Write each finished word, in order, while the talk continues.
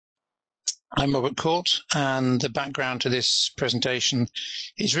I'm Robert Court, and the background to this presentation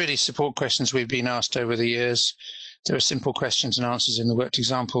is really support questions we've been asked over the years. There are simple questions and answers in the worked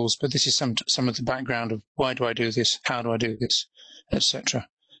examples, but this is some of the background of why do I do this, how do I do this, etc.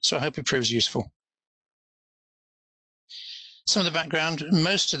 So I hope it proves useful. Some of the background,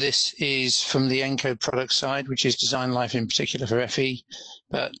 most of this is from the nCode product side, which is DesignLife in particular for FE,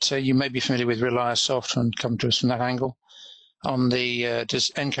 but you may be familiar with ReliaSoft and come to us from that angle. On the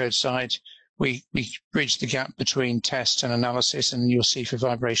nCode side, we bridge the gap between test and analysis, and you'll see for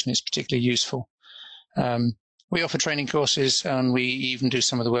vibration it's particularly useful. We offer training courses, and we even do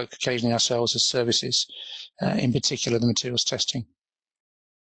some of the work occasionally ourselves as services, in particular the materials testing.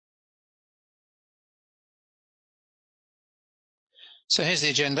 So here's the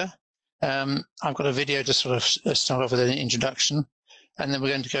agenda. I've got a video to sort of start off with an introduction, and then we're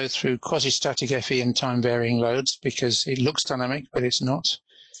going to go through quasi-static FE and time-varying loads because it looks dynamic, but it's not.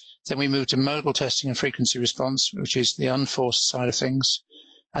 Then we move to modal testing and frequency response, which is the unforced side of things.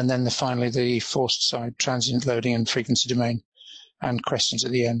 And then finally, the forced side, transient loading and frequency domain, and questions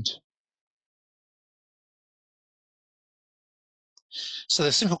at the end. So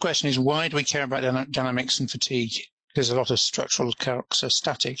the simple question is, why do we care about dynamics and fatigue? Because a lot of structural calcs are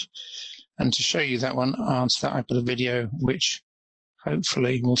static. And to show you that one answer, I put a video which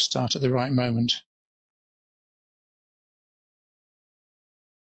hopefully will start at the right moment.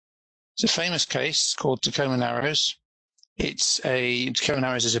 It's a famous case called Tacoma Narrows. Tacoma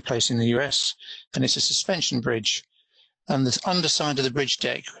Narrows is a place in the US, and it's a suspension bridge. And the underside of the bridge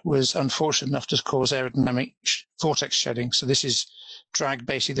deck was unfortunate enough to cause aerodynamic vortex shedding. So this is drag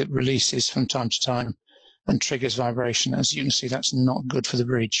basically that releases from time to time and triggers vibration. As you can see, that's not good for the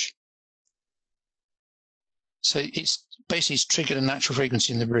bridge. So it's triggered a natural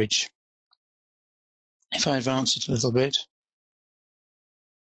frequency in the bridge. If I advance it a little bit,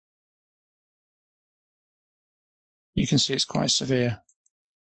 you can see it's quite severe.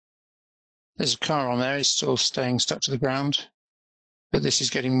 There's a car on there, it's still staying stuck to the ground, but this is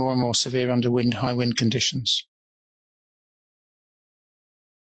getting more and more severe under high wind conditions.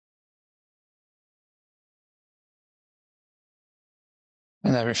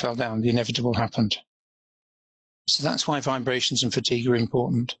 And there it fell down, the inevitable happened. So that's why vibrations and fatigue are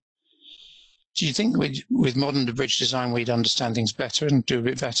important. Do you think with modern bridge design we'd understand things better and do a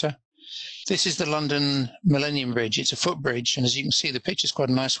bit better? This is the London Millennium Bridge. It's a footbridge, and as you can see, the picture's quite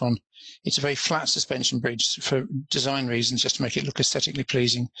a nice one. It's a very flat suspension bridge for design reasons, just to make it look aesthetically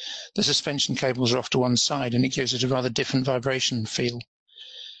pleasing. The suspension cables are off to one side, and it gives it a rather different vibration feel.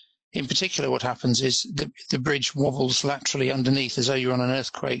 In particular, what happens is the bridge wobbles laterally underneath as though you're on an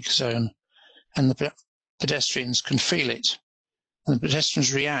earthquake zone, and the pedestrians can feel it. And the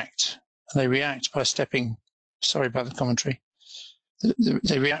pedestrians react, and they react by stepping, sorry about the commentary,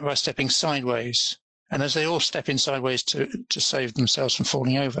 they react by stepping sideways. And as they all step in sideways to save themselves from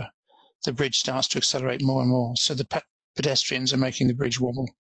falling over, the bridge starts to accelerate more and more. So the pedestrians are making the bridge wobble.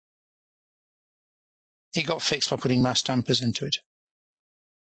 It got fixed by putting mass dampers into it.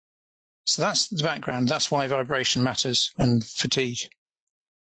 So that's the background. That's why vibration matters and fatigue.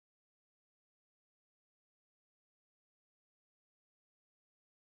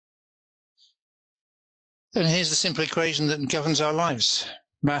 And here's the simple equation that governs our lives.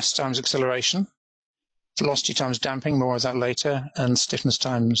 Mass times acceleration, velocity times damping, more of that later, and stiffness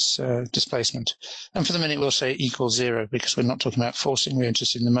times displacement. And for the minute, we'll say equals 0 because we're not talking about forcing, we're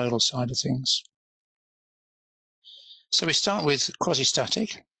interested in the modal side of things. So we start with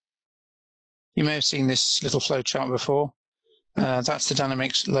quasi-static. You may have seen this little flow chart before. That's the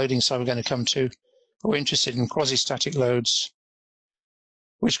dynamics loading side we're going to come to. But we're interested in quasi-static loads,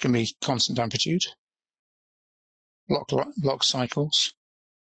 which can be constant amplitude, block cycles,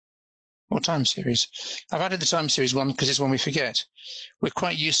 or time series. I've added the time series one because it's one we forget. We're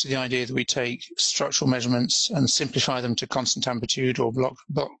quite used to the idea that we take structural measurements and simplify them to constant amplitude or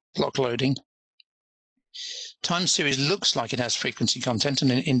block loading. Time series looks like it has frequency content,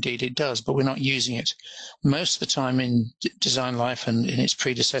 and indeed it does, but we're not using it. Most of the time in DesignLife and in its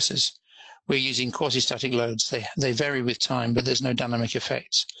predecessors, we're using quasi-static loads. They vary with time, but there's no dynamic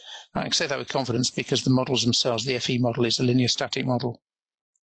effects. I can say that with confidence because the models themselves, the FE model is a linear static model.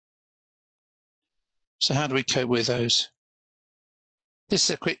 So how do we cope with those? This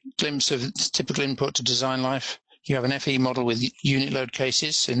is a quick glimpse of typical input to DesignLife. You have an FE model with unit load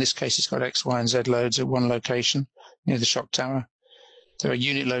cases. In this case, it's got X, Y, and Z loads at one location near the shock tower. There are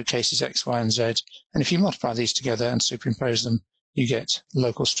unit load cases X, Y, and Z. And if you multiply these together and superimpose them, you get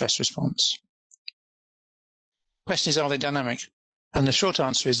local stress response. Question is, are they dynamic? And the short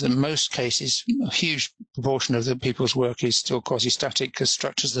answer is that in most cases, a huge proportion of the people's work is still quasi-static because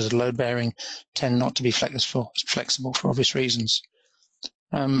structures that are load-bearing tend not to be flexible for obvious reasons.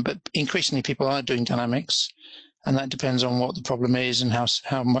 But increasingly people are doing dynamics, and that depends on what the problem is and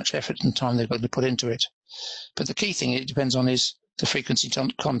how much effort and time they've got to put into it. But the key thing it depends on is the frequency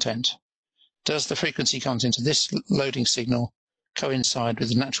content. Does the frequency content of this loading signal coincide with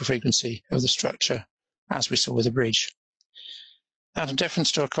the natural frequency of the structure, as we saw with the bridge? Out of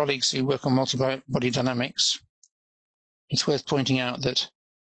deference to our colleagues who work on multi-body dynamics, it's worth pointing out that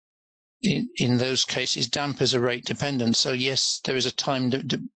in those cases, dampers are rate dependent. So yes, there is a time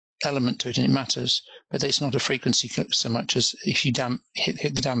element to it and it matters, but it's not a frequency so much as if you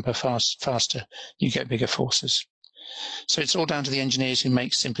hit the damper faster, you get bigger forces. So it's all down to the engineers who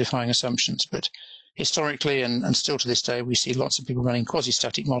make simplifying assumptions. But historically and still to this day, we see lots of people running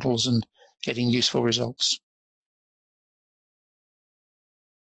quasi-static models and getting useful results.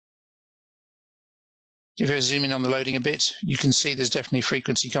 If you zoom in on the loading a bit, you can see there's definitely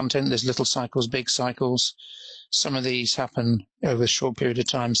frequency content. There's little cycles, big cycles. Some of these happen over a short period of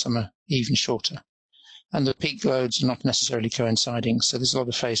time, some are even shorter. And the peak loads are not necessarily coinciding, so there's a lot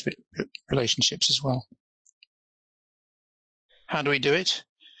of phase relationships as well. How do we do it?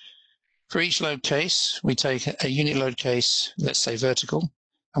 For each load case, we take a unit load case, let's say vertical,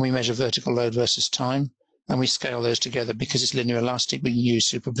 and we measure vertical load versus time, and we scale those together. Because it's linear elastic, we use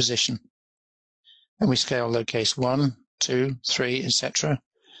superposition. And we scale load case 1, 2, 3, etc.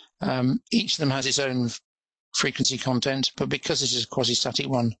 Each of them has its own frequency content, but because this is a quasi-static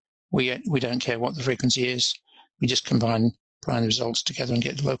one, we don't care what the frequency is. We just combine the results together and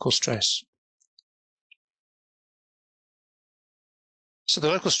get the local stress. So the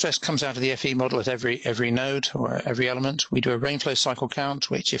local stress comes out of the FE model at every node or every element. We do a rainflow cycle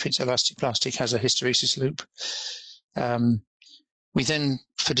count, which, if it's elastic plastic, has a hysteresis loop. We then,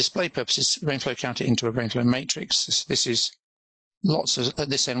 for display purposes, rainflow count it into a rainflow matrix. This is at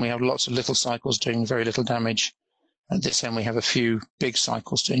this end we have lots of little cycles doing very little damage. At this end we have a few big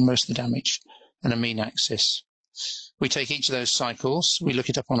cycles doing most of the damage, and a mean axis. We take each of those cycles, we look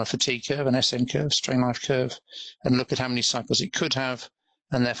it up on a fatigue curve, an SN curve, strain life curve, and look at how many cycles it could have,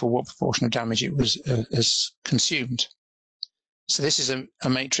 and therefore what proportion of damage it has consumed. So this is a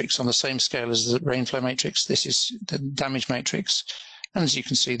matrix on the same scale as the rainflow matrix. This is the damage matrix. And as you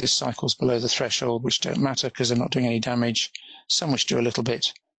can see, there's cycles below the threshold which don't matter because they're not doing any damage, some which do a little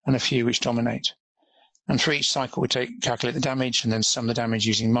bit, and a few which dominate. And for each cycle, we calculate the damage and then sum the damage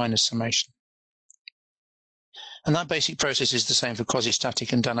using minus summation. And that basic process is the same for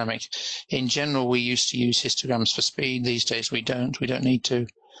quasi-static and dynamic. In general, we used to use histograms for speed. These days we don't need to,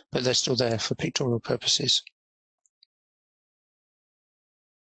 but they're still there for pictorial purposes.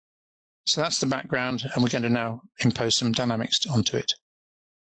 So that's the background, and we're going to now impose some dynamics onto it.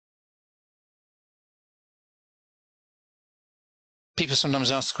 People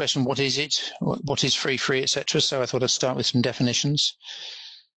sometimes ask the question, what is it? What is free, etc.? So I thought I'd start with some definitions.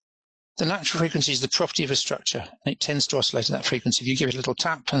 The natural frequency is the property of a structure, and it tends to oscillate at that frequency. If you give it a little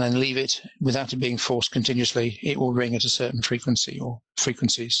tap and then leave it without it being forced continuously, it will ring at a certain frequency or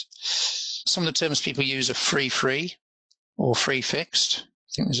frequencies. Some of the terms people use are free or free fixed.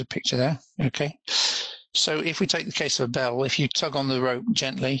 I think there's a picture there. Okay. So if we take the case of a bell, if you tug on the rope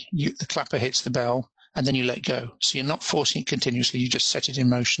gently, the clapper hits the bell and then you let go. So you're not forcing it continuously, you just set it in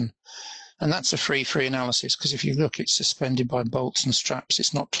motion. And that's a free analysis, because if you look, it's suspended by bolts and straps.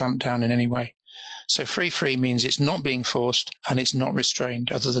 It's not clamped down in any way. So free means it's not being forced and it's not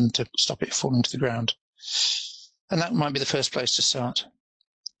restrained other than to stop it falling to the ground. And that might be the first place to start.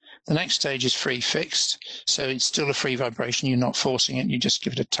 The next stage is free fixed, so it's still a free vibration. You're not forcing it, you just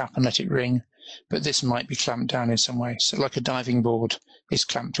give it a tap and let it ring, but this might be clamped down in some way. So like a diving board is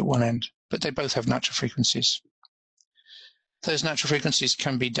clamped at one end, but they both have natural frequencies. Those natural frequencies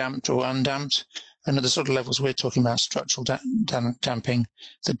can be damped or undamped, and at the sort of levels we're talking about, structural damping,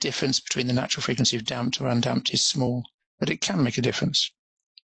 the difference between the natural frequency of damped or undamped is small, but it can make a difference.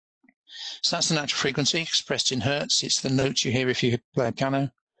 So that's the natural frequency expressed in hertz. It's the notes you hear if you play a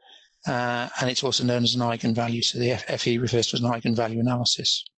piano. And it's also known as an eigenvalue, so the FE refers to as an eigenvalue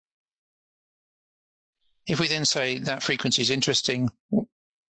analysis. If we then say that frequency is interesting,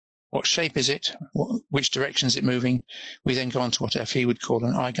 what shape is it, which direction is it moving, we then go on to what FE would call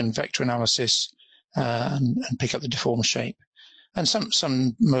an eigenvector analysis and pick up the deformed shape. And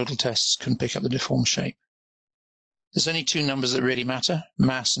some modal tests can pick up the deformed shape. There's only two numbers that really matter,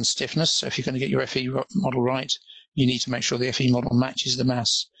 mass and stiffness. So if you're going to get your FE model right, you need to make sure the FE model matches the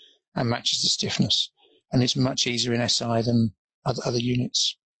mass and matches the stiffness. And it's much easier in SI than other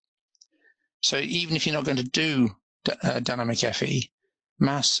units. So even if you're not going to do dynamic FE,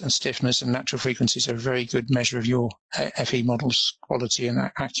 mass and stiffness and natural frequencies are a very good measure of your FE model's quality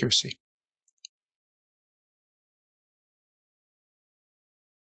and accuracy.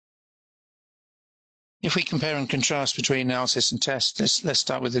 If we compare and contrast between analysis and test, let's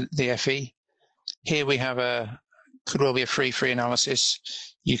start with the FE. Here we have could well be a free analysis.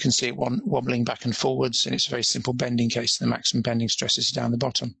 You can see it wobbling back and forwards, and it's a very simple bending case. The maximum bending stress is down the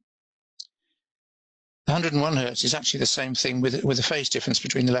bottom. 101 Hertz is actually the same thing with a phase difference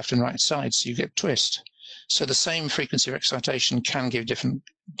between the left and right sides, so you get twist. So the same frequency of excitation can give different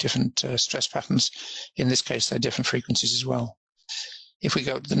stress patterns. In this case, they're different frequencies as well. If we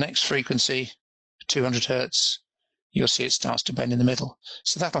go to the next frequency, 200 Hertz, you'll see it starts to bend in the middle.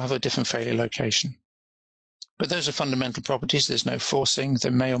 So that'll have a different failure location. But those are fundamental properties. There's no forcing.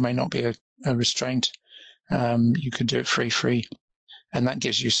 There may or may not be a restraint. You could do it free, and that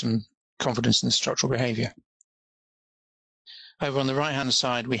gives you some confidence in the structural behavior. Over on the right-hand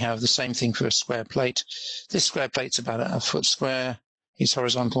side, we have the same thing for a square plate. This square plate's about a foot square. It's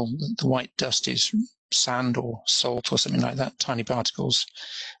horizontal. The white dust is sand or salt or something like that, tiny particles.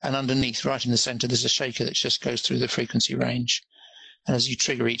 And underneath, right in the center, there's a shaker that just goes through the frequency range. And as you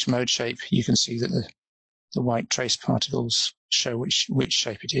trigger each mode shape, you can see that the white trace particles show which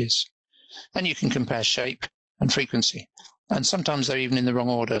shape it is. And you can compare shape and frequency. And sometimes they're even in the wrong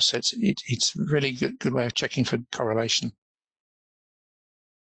order, so it's a really good way of checking for correlation.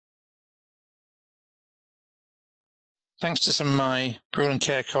 Thanks to some of my Brule and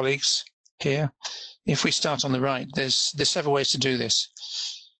Care colleagues here, if we start on the right, there's several ways to do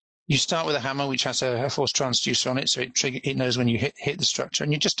this. You start with a hammer which has a force transducer on it, so it knows when you hit the structure,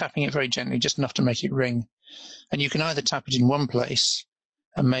 and you're just tapping it very gently, just enough to make it ring. And you can either tap it in one place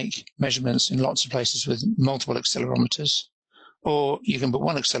and make measurements in lots of places with multiple accelerometers, or you can put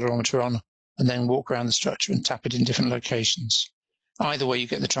one accelerometer on and then walk around the structure and tap it in different locations. Either way, you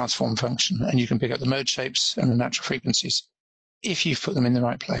get the transform function, and you can pick up the mode shapes and the natural frequencies if you've put them in the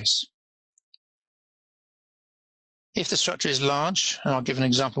right place. If the structure is large, and I'll give an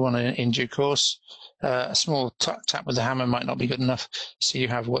example one in due course, a small tap with the hammer might not be good enough, so you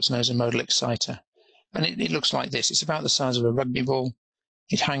have what's known as a modal exciter. And it looks like this. It's about the size of a rugby ball.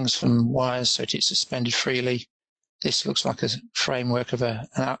 It hangs from wires, so it's suspended freely. This looks like a framework of an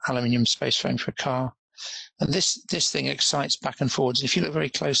aluminium space frame for a car. And this thing excites back and forwards. If you look very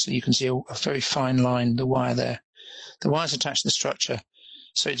closely, you can see a very fine line, the wire there. The wire's attached to the structure,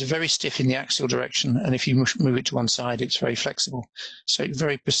 so it's very stiff in the axial direction, and if you move it to one side, it's very flexible. So it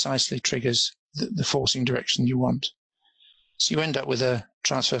very precisely triggers the forcing direction you want. So you end up with a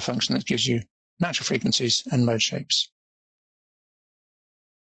transfer function that gives you natural frequencies and mode shapes.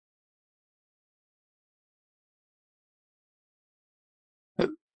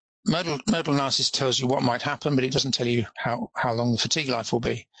 Modal analysis tells you what might happen, but it doesn't tell you how long the fatigue life will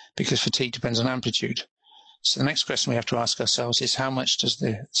be, because fatigue depends on amplitude. So the next question we have to ask ourselves is, how much does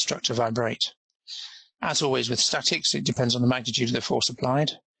the structure vibrate? As always with statics, it depends on the magnitude of the force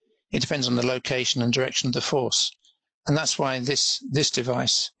applied. It depends on the location and direction of the force. And that's why this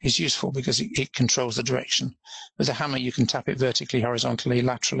device is useful, because it controls the direction. With a hammer, you can tap it vertically, horizontally,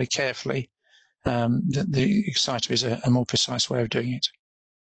 laterally, carefully. The exciter is a more precise way of doing it.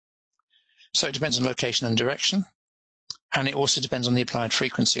 So it depends on location and direction, and it also depends on the applied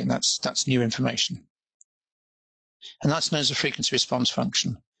frequency, and that's new information. And that's known as a frequency response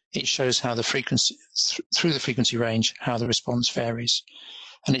function. It shows how the frequency, through the frequency range, how the response varies,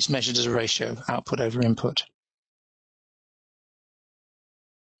 and it's measured as a ratio of output over input.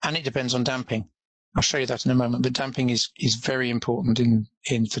 And it depends on damping. I'll show you that in a moment, but damping is very important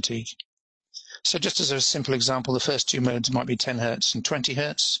in fatigue. So just as a simple example, the first two modes might be 10 Hertz and 20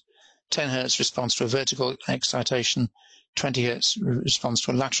 Hertz. 10 Hertz responds to a vertical excitation, 20 Hertz responds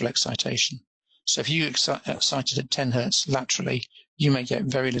to a lateral excitation. So if you excite it at 10 Hertz laterally, you may get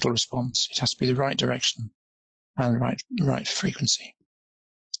very little response. It has to be the right direction and the right frequency.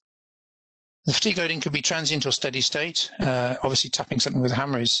 The fatigue loading could be transient or steady state. Obviously, tapping something with a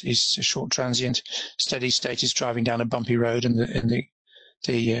hammer is a short transient. Steady state is driving down a bumpy road, and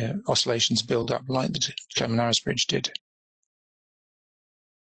the oscillations build up like the Tacoma Bridge did.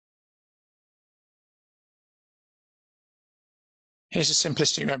 Here's a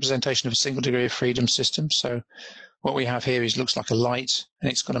simplistic representation of a single degree of freedom system. So what we have here looks like a light,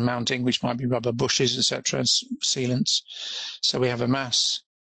 and it's got a mounting, which might be rubber bushes, etc., sealants. So we have a mass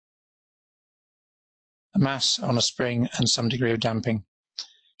on a spring, and some degree of damping.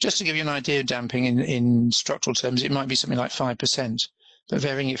 Just to give you an idea of damping in structural terms, it might be something like 5%, but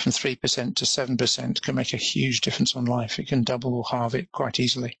varying it from 3% to 7% can make a huge difference on life. It can double or halve it quite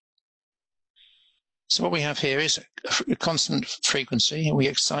easily. So what we have here is a constant frequency. We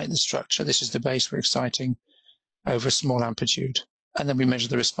excite the structure. This is the base we're exciting over a small amplitude. And then we measure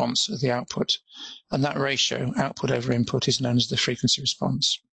the response of the output. And that ratio, output over input, is known as the frequency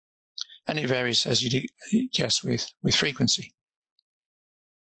response. And it varies, as you'd guess, with frequency.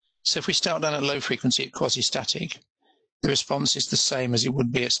 So if we start down at low frequency at quasi-static, the response is the same as it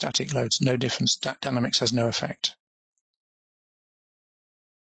would be at static loads. No difference. Dynamics has no effect.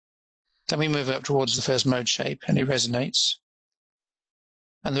 Then we move up towards the first mode shape, and it resonates.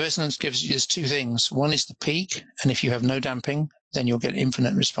 And the resonance gives you two things. One is the peak, and if you have no damping, then you'll get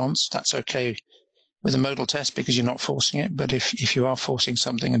infinite response. That's okay with a modal test because you're not forcing it, but if you are forcing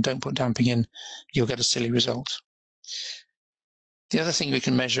something and don't put damping in, you'll get a silly result. The other thing we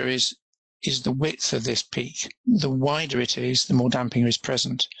can measure is the width of this peak. The wider it is, the more damping is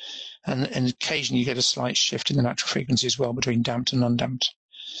present. And occasionally you get a slight shift in the natural frequency as well between damped and undamped.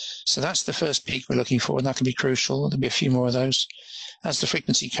 So that's the first peak we're looking for, and that can be crucial. There'll be a few more of those. As the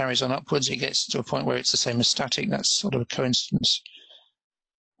frequency carries on upwards, it gets to a point where it's the same as static. That's sort of a coincidence.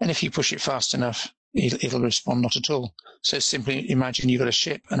 And if you push it fast enough, it'll respond not at all. So simply imagine you've got a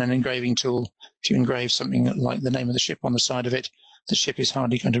ship and an engraving tool. If you engrave something like the name of the ship on the side of it, the ship is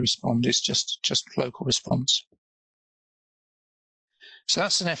hardly going to respond. It's just local response. So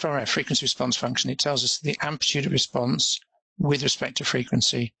that's an FRF, frequency response function. It tells us the amplitude of response with respect to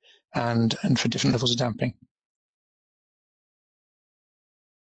frequency and for different levels of damping.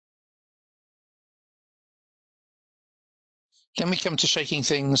 Then we come to shaking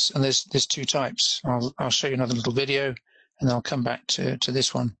things, and there's two types. I'll show you another little video, and then I'll come back to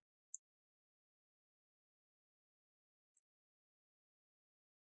this one.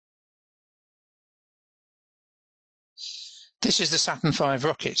 This is the Saturn V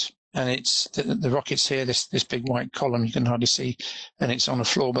rocket, and it's the rocket's here, this big white column you can hardly see, and it's on a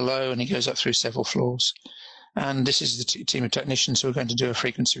floor below, and it goes up through several floors. And this is the team of technicians who are going to do a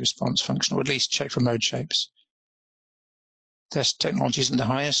frequency response function, or at least check for mode shapes. This technology isn't the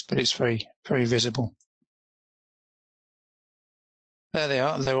highest, but it's very, very visible. There they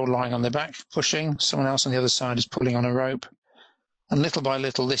are. They're all lying on their back, pushing. Someone else on the other side is pulling on a rope. And little by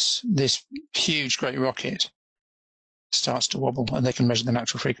little, this huge, great rocket starts to wobble, and they can measure the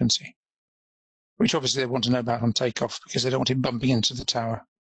natural frequency, which obviously they want to know about on takeoff because they don't want it bumping into the tower.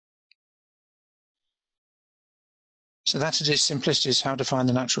 So that at its simplest is how to find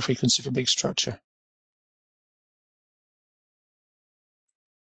the natural frequency for a big structure.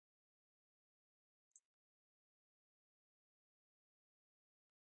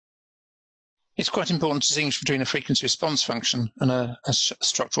 It's quite important to distinguish between a frequency response function and a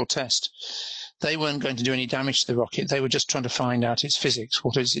structural test. They weren't going to do any damage to the rocket. They were just trying to find out its physics,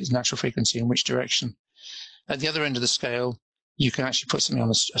 what is its natural frequency, in which direction. At the other end of the scale, you can actually put something on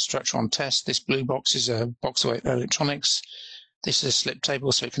a structure on test. This blue box is a box of electronics. This is a slip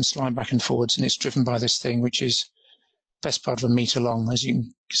table, so it can slide back and forwards, and it's driven by this thing, which is best part of a meter long, as you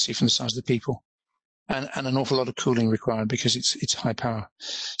can see from the size of the people. And an awful lot of cooling required because it's high power.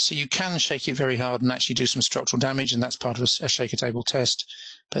 So you can shake it very hard and actually do some structural damage, and that's part of a shaker table test.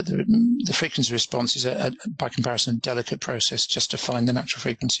 But the frequency response is, by comparison, a delicate process just to find the natural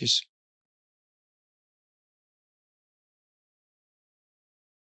frequencies.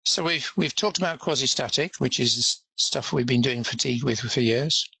 So we've talked about quasi-static, which is stuff we've been doing fatigue with for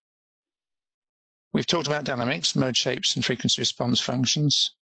years. We've talked about dynamics, mode shapes, and frequency response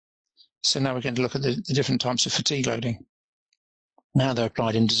functions. So now we're going to look at the different types of fatigue loading, how they're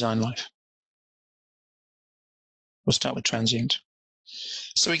applied in DesignLife. We'll start with transient.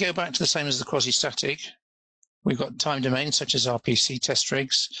 So we go back to the same as the quasi-static. We've got time domains such as RPC test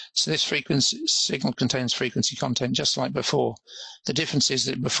rigs. So this frequency signal contains frequency content just like before. The difference is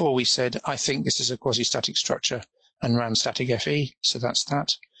that before we said, I think this is a quasi-static structure and ran static FE, so that's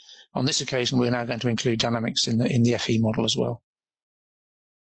that. On this occasion, we're now going to include dynamics in the FE model as well.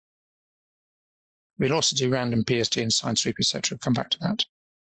 We'll also do random PST and sine sweep, etc. Come back to that.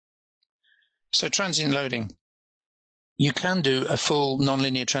 So transient loading. You can do a full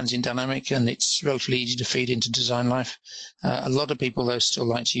nonlinear transient dynamic, and it's relatively easy to feed into DesignLife. A lot of people, though, still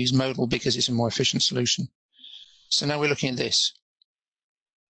like to use modal because it's a more efficient solution. So now we're looking at this.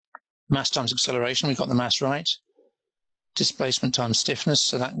 Mass times acceleration, we've got the mass right. Displacement times stiffness,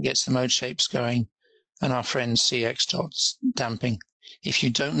 so that gets the mode shapes going. And our friend CX dots damping. If you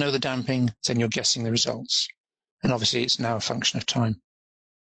don't know the damping, then you're guessing the results. And obviously, it's now a function of time.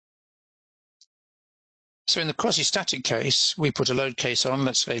 So in the quasi-static case, we put a load case on,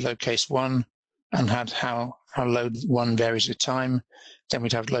 let's say load case 1, and had how load 1 varies with time. Then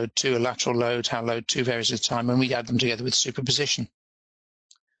we'd have load 2, a lateral load, how load 2 varies with time, and we'd add them together with superposition.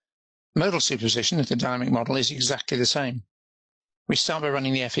 Modal superposition of the dynamic model is exactly the same. We start by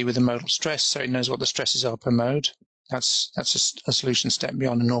running the FE with the modal stress, so it knows what the stresses are per mode. That's a solution step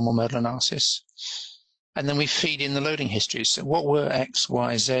beyond a normal modal analysis. And then we feed in the loading histories. So what were X,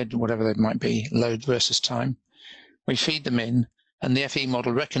 Y, Z, whatever they might be, load versus time. We feed them in, and the FE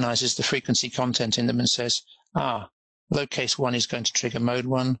model recognizes the frequency content in them and says, load case 1 is going to trigger mode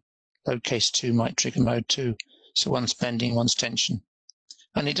 1, load case 2 might trigger mode 2. So one's bending, one's tension.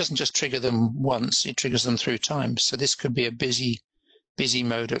 And it doesn't just trigger them once, it triggers them through time. So this could be a busy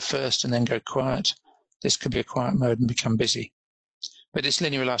mode at first and then go quiet. This could be a quiet mode and become busy. But it's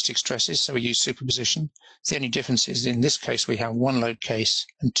linear elastic stresses, so we use superposition. The only difference is in this case we have one load case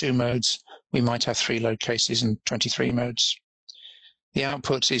and 2 modes. We might have 3 load cases and 23 modes. The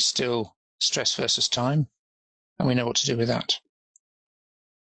output is still stress versus time, and we know what to do with that.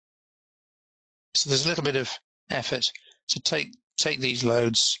 So there's a little bit of effort to take these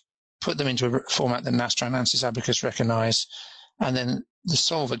loads, put them into a format that Nastran, ANSYS, Abacus recognize, and then the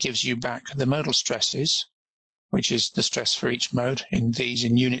solver gives you back the modal stresses, which is the stress for each mode in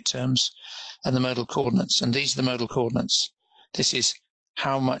unit terms, and the modal coordinates. And these are the modal coordinates. This is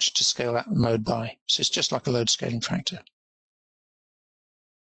how much to scale that mode by. So it's just like a load scaling factor.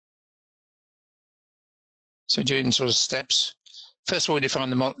 So doing sort of steps. First of all, we define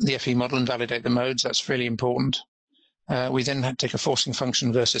the FE model and validate the modes. That's really important. We then have to take a forcing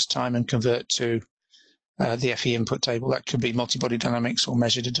function versus time and convert to the FE input table. That could be multi-body dynamics or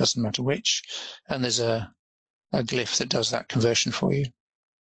measured, it doesn't matter which. And there's a glyph that does that conversion for you.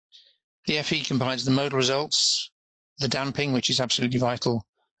 The FE combines the modal results, the damping, which is absolutely vital,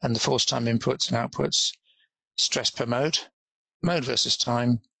 and the force time inputs and outputs, stress per mode, mode versus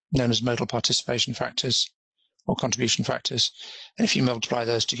time, known as modal participation factors or contribution factors. And if you multiply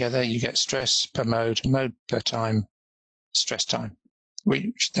those together, you get stress per mode, mode per time, stress time,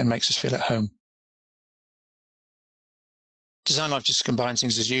 which then makes us feel at home. DesignLife just combines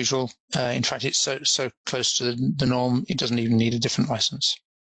things as usual. In fact, it's so close to the norm, it doesn't even need a different license.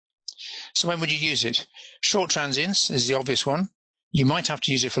 So when would you use it? Short transients is the obvious one. You might have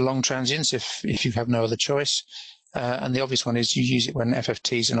to use it for long transients if you have no other choice. And the obvious one is you use it when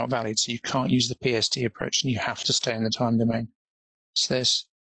FFTs are not valid, so you can't use the PST approach and you have to stay in the time domain. So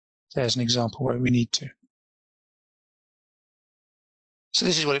there's an example where we need to. So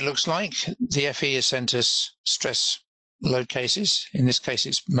this is what it looks like. The FE has sent us stress load cases. In this case,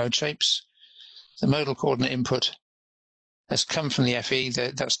 it's mode shapes. The modal coordinate input has come from the FE.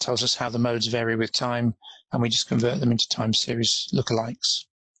 That tells us how the modes vary with time, and we just convert them into time series lookalikes.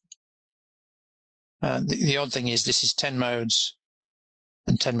 The odd thing is this is 10 modes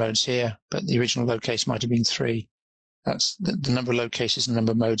and 10 modes here, but the original load case might have been 3. That's the number of load cases and the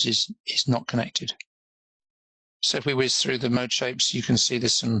number of modes is not connected. So if we whiz through the mode shapes, you can see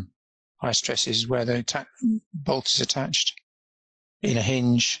there's some high stresses where the bolt is attached in a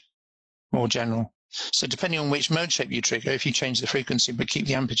hinge, more general. So depending on which mode shape you trigger, if you change the frequency but keep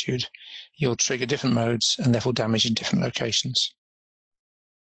the amplitude, you'll trigger different modes and therefore damage in different locations.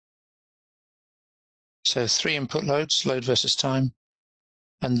 So 3 input loads, load versus time,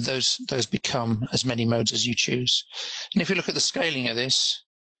 and those become as many modes as you choose. And if you look at the scaling of this,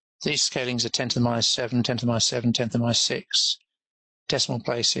 these scalings are 10 to the minus 7, 10 to the minus 7, 10 to the minus 6, decimal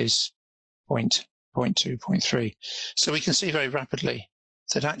places, 0.2, 0.3. So we can see very rapidly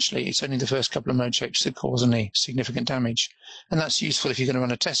that actually it's only the first couple of mode shapes that cause any significant damage. And that's useful if you're going to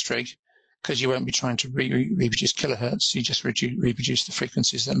run a test rig, because you won't be trying to reproduce kilohertz, you just reproduce the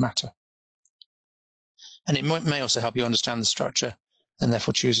frequencies that matter. And it may also help you understand the structure and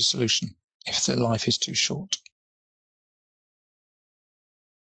therefore choose a solution if the life is too short.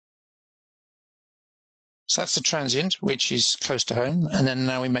 So that's the transient, which is close to home. And then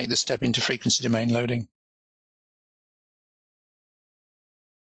now we make the step into frequency domain loading.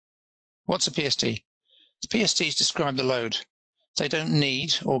 What's a PST? The PSTs describe the load. They don't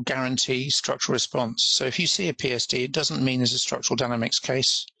need or guarantee structural response. So if you see a PST, it doesn't mean there's a structural dynamics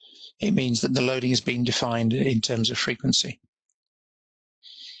case. It means that the loading has been defined in terms of frequency.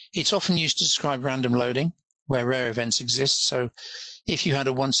 It's often used to describe random loading, where rare events exist. So if you had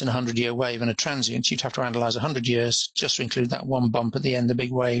a once in 100-year wave and a transient, you'd have to analyze 100 years just to include that one bump at the end, the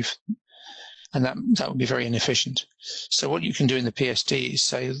big wave. And that would be very inefficient. So what you can do in the PST is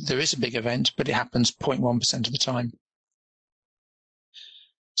say there is a big event, but it happens 0.1% of the time.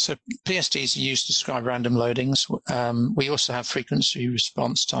 So PSTs are used to describe random loadings. We also have frequency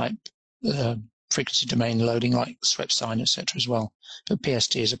response type, frequency domain loading like swept sine, etc. as well. But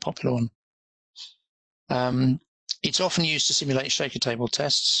PST is a popular one. It's often used to simulate shaker table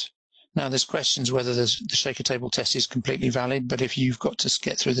tests. Now, there's questions whether the shaker table test is completely valid, but if you've got to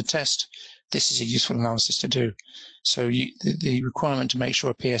get through the test, this is a useful analysis to do. So the requirement to make sure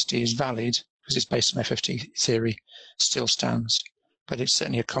a PSD is valid, because it's based on FFT theory, still stands. But it's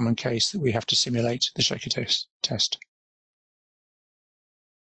certainly a common case that we have to simulate the shaker test.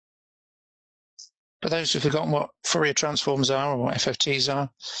 For those who've forgotten what Fourier transforms are or what FFTs are,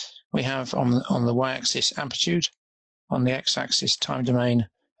 we have on the y-axis amplitude, on the x-axis time domain,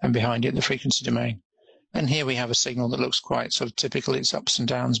 and behind it the frequency domain. And here we have a signal that looks quite sort of typical. It's ups and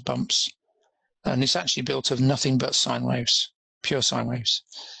downs, bumps, and it's actually built of nothing but sine waves, pure sine waves.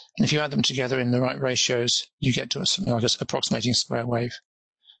 And if you add them together in the right ratios, you get to something like approximating a square wave.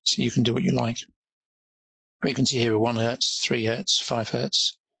 So you can do what you like. Frequency here are 1 Hertz, 3 Hertz, 5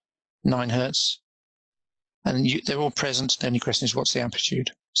 Hertz, 9 Hertz, and they're all present. The only question is what's the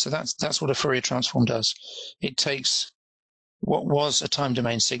amplitude. So that's what a Fourier transform does. It takes what was a time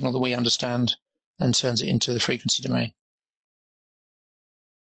domain signal that we understand and turns it into the frequency domain.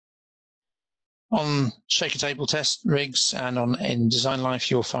 On shaker table test rigs and in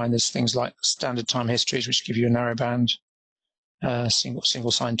DesignLife, you'll find there's things like standard time histories, which give you a narrowband,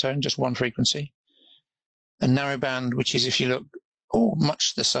 single sine tone, just one frequency. A narrowband, which is, if you look, all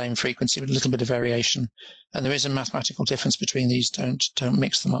much the same frequency with a little bit of variation. And there is a mathematical difference between these. Don't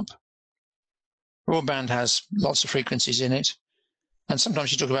mix them up. Broadband has lots of frequencies in it. And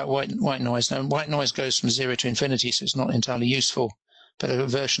sometimes you talk about white noise. Now, white noise goes from 0 to infinity, so it's not entirely useful. But a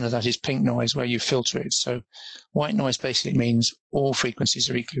version of that is pink noise, where you filter it. So white noise basically means all frequencies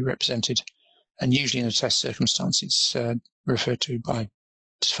are equally represented. And usually in a test circumstance, it's referred to by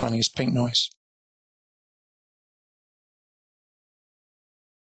defining as pink noise.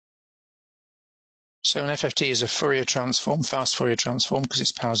 So an FFT is a Fourier transform, fast Fourier transform, because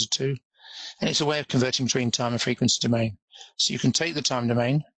it's powers of 2. And it's a way of converting between time and frequency domain. So you can take the time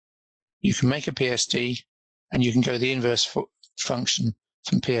domain, you can make a PSD, and you can go the inverse function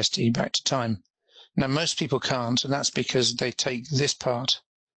from PSD back to time. Now, most people can't, and that's because they take this part,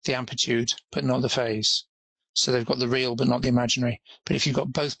 the amplitude, but not the phase. So they've got the real, but not the imaginary. But if you've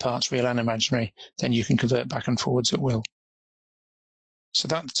got both parts, real and imaginary, then you can convert back and forwards at will. So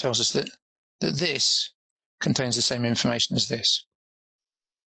that tells us that this contains the same information as this.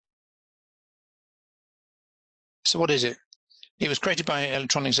 So what is it? It was created by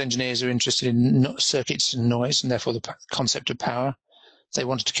electronics engineers who are interested in circuits and noise, and therefore the concept of power. They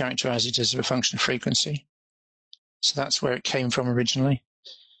wanted to characterize it as a function of frequency. So that's where it came from originally.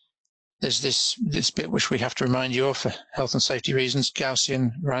 There's this bit which we have to remind you of for health and safety reasons: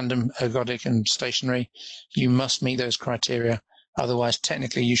 Gaussian, random, ergodic, and stationary. You must meet those criteria. Otherwise,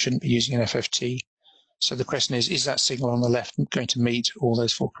 technically, you shouldn't be using an FFT. So the question is that signal on the left going to meet all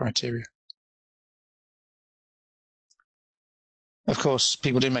those 4 criteria? Of course,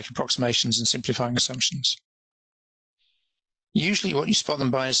 people do make approximations and simplifying assumptions. Usually what you spot them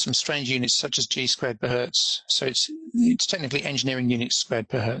by is some strange units such as G squared per Hertz. So it's technically engineering units squared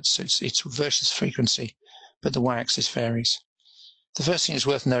per Hertz. So it's versus frequency, but the y-axis varies. The first thing that's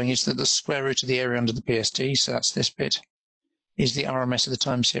worth knowing is that the square root of the area under the PSD, so that's this bit, is the RMS of the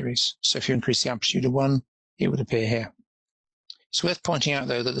time series. So if you increase the amplitude of 1, it would appear here. It's worth pointing out,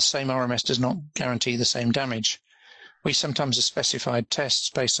 though, that the same RMS does not guarantee the same damage. We sometimes have specified tests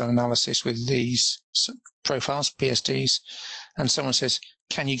based on analysis with these profiles, PSDs, and someone says,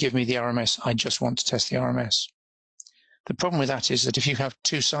 can you give me the RMS? I just want to test the RMS. The problem with that is that if you have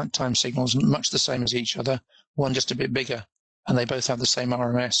 2 time signals much the same as each other, one just a bit bigger, and they both have the same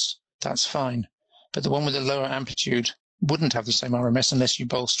RMS, that's fine. But the one with the lower amplitude wouldn't have the same RMS unless you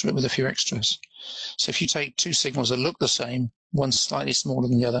bolster it with a few extras. So if you take 2 signals that look the same, one slightly smaller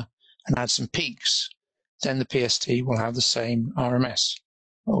than the other, and add some peaks, then the PSD will have the same RMS,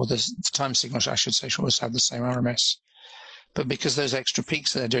 or the time signal, I should say, should always have the same RMS. But because those extra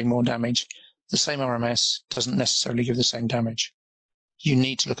peaks are doing more damage, the same RMS doesn't necessarily give the same damage. You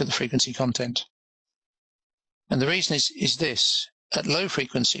need to look at the frequency content. And the reason is this. At low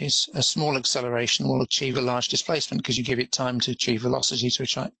frequencies, a small acceleration will achieve a large displacement because you give it time to achieve velocity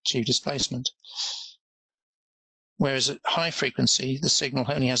to achieve displacement. Whereas at high frequency, the signal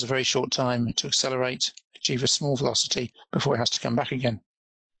only has a very short time to accelerate, achieve a small velocity before it has to come back again.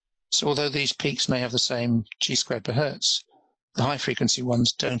 So although these peaks may have the same G squared per Hertz, the high frequency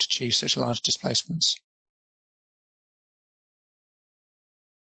ones don't achieve such large displacements.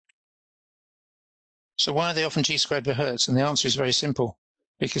 So why are they often G squared per Hertz? And the answer is very simple,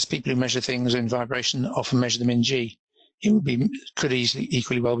 because people who measure things in vibration often measure them in G. It could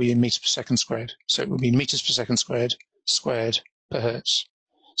equally well be in meters per second squared. So it would be meters per second squared per Hertz.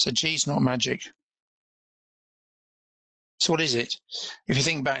 So G is not magic. So what is it? If you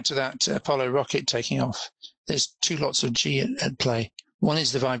think back to that Apollo rocket taking off, there's two lots of G at play. One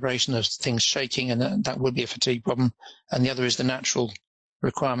is the vibration of things shaking, and that would be a fatigue problem. And the other is the natural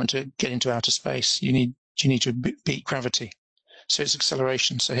requirement to get into outer space. You need to beat gravity. So it's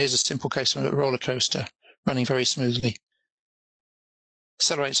acceleration. So here's a simple case of a roller coaster running very smoothly.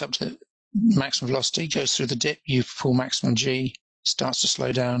 Accelerates up to maximum velocity, goes through the dip, you pull maximum G, starts to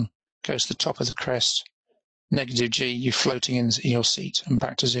slow down, goes to the top of the crest, negative G, you're floating in your seat and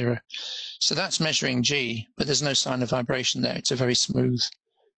back to zero. So that's measuring G, but there's no sign of vibration there. It's a very smooth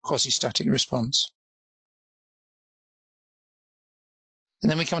quasi-static response.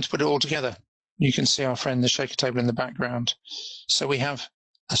 And then we come to put it all together. You can see our friend, the shaker table in the background. So we have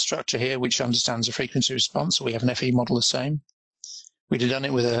a structure here which understands a frequency response. So we have an FE model the same. We'd have done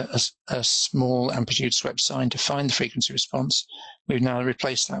it with a small amplitude swept sine to find the frequency response. We've now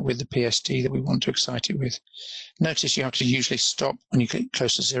replaced that with the PSD that we want to excite it with. Notice you have to usually stop when you get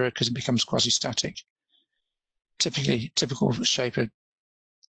close to zero because it becomes quasi-static. Typical shape of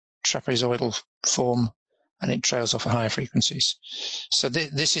trapezoidal form, and it trails off at higher frequencies. So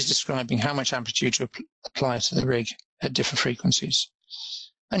this is describing how much amplitude to apply to the rig at different frequencies.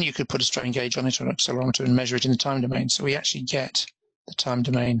 And you could put a strain gauge on it or an accelerometer and measure it in the time domain. So we actually get the time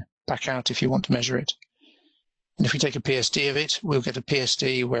domain back out if you want to measure it. And if we take a PSD of it, we'll get a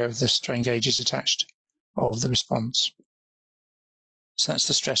PSD where the strain gauge is attached of the response. So that's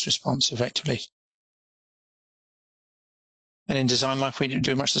the stress response effectively. And in DesignLife, we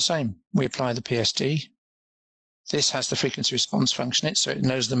do much the same. We apply the PSD. This has the frequency response function in it, so it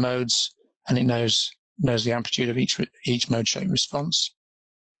knows the modes and it knows the amplitude of each mode shape response.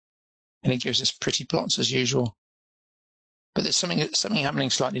 And it gives us pretty plots as usual. But there's something happening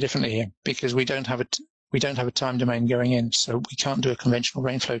slightly differently here because we don't have a time domain going in, so we can't do a conventional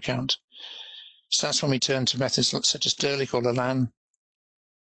rainflow count. So that's when we turn to methods such as Dirlich or Lalande,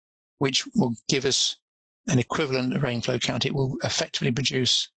 which will give us an equivalent rainflow count. It will effectively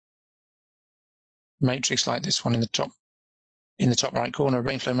produce a matrix like this one in the top right corner, a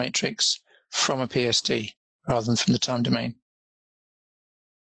rainflow matrix from a PSD rather than from the time domain.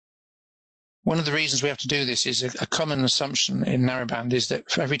 One of the reasons we have to do this is a common assumption in narrowband is that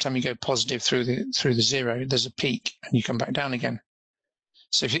for every time you go positive through the zero, there's a peak and you come back down again.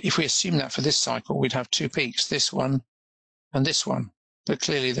 So if we assume that for this cycle, we'd have two peaks, this one and this one. But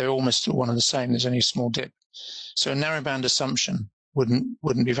clearly they're almost one and the same. There's only a small dip. So a narrowband assumption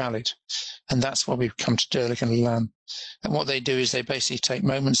wouldn't be valid. And that's why we've come to Dirlich and Lalande. And what they do is they basically take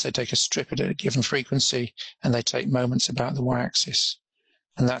moments, they take a strip at a given frequency, and they take moments about the y-axis.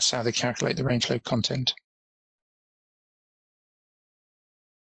 And that's how they calculate the rainflow content.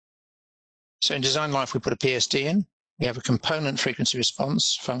 So in DesignLife, we put a PSD in. We have a component frequency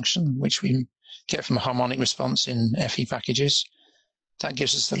response function, which we get from a harmonic response in FE packages. That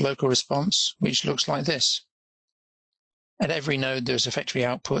gives us the local response, which looks like this. At every node, there's effectively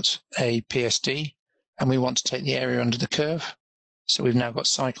output a PSD, and we want to take the area under the curve. So we've now got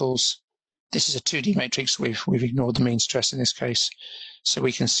cycles. This is a 2D matrix. We've ignored the mean stress in this case. So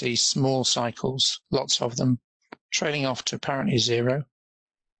we can see small cycles, lots of them, trailing off to apparently zero,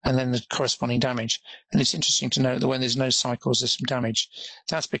 and then the corresponding damage. And it's interesting to note that when there's no cycles, there's some damage.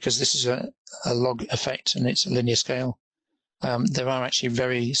 That's because this is a log effect and it's a linear scale. There are actually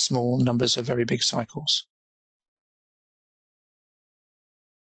very small numbers of very big cycles.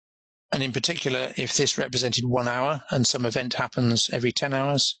 And in particular, if this represented 1 hour and some event happens every 10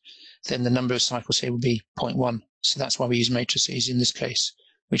 hours, then the number of cycles here would be 0.1. So that's why we use matrices in this case,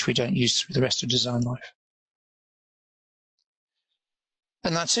 which we don't use through the rest of DesignLife.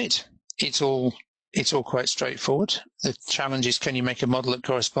 And that's it. It's all quite straightforward. The challenge is, can you make a model that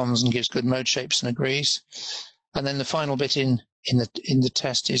corresponds and gives good mode shapes and agrees? And then the final bit in the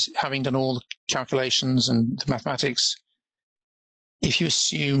test is, having done all the calculations and the mathematics, if you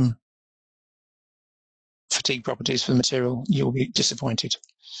assume fatigue properties for the material, you'll be disappointed.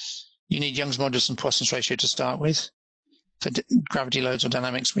 You need Young's modulus and Poisson's ratio to start with. For gravity loads or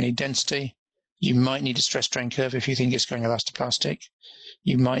dynamics, we need density. You might need a stress strain curve if you think it's going elastoplastic.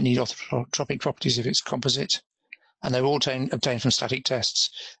 You might need orthotropic properties if it's composite. And they're all obtained from static tests.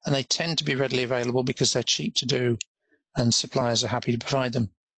 And they tend to be readily available because they're cheap to do and suppliers are happy to provide them.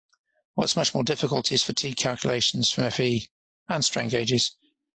 What's much more difficult is fatigue calculations from FE and strain gauges.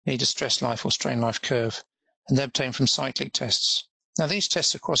 You need a stress life or strain life curve, and they're obtained from cyclic tests. Now, these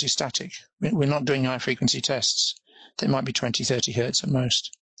tests are quasi-static. We're not doing high-frequency tests. They might be 20, 30 hertz at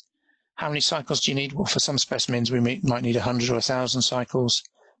most. How many cycles do you need? Well, for some specimens, we might need 100 or 1,000 cycles,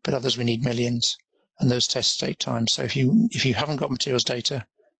 but others we need millions, and those tests take time. So if you haven't got materials data,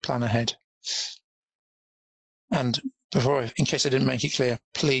 plan ahead. And in case I didn't make it clear,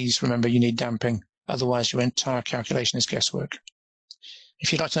 please remember you need damping. Otherwise, your entire calculation is guesswork.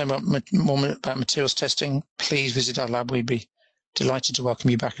 If you'd like to know more about materials testing, please visit our lab. We'd be delighted to welcome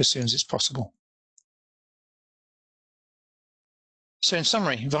you back as soon as it's possible. So in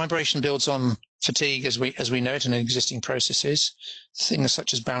summary, vibration builds on fatigue as we know it in existing processes. Things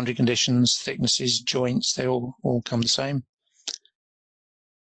such as boundary conditions, thicknesses, joints, they all come the same.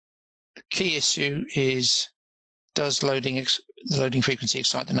 The key issue is, does the loading frequency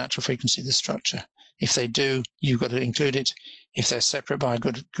excite the natural frequency of the structure? If they do, you've got to include it. If they're separate by a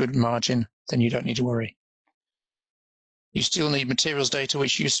good margin, then you don't need to worry. You still need materials data,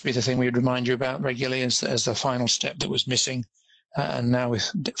 which used to be the thing we would remind you about regularly as the final step that was missing. And now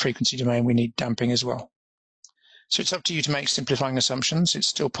with frequency domain, we need damping as well. So it's up to you to make simplifying assumptions. It's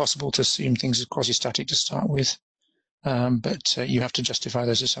still possible to assume things as quasi-static to start with, but you have to justify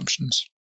those assumptions.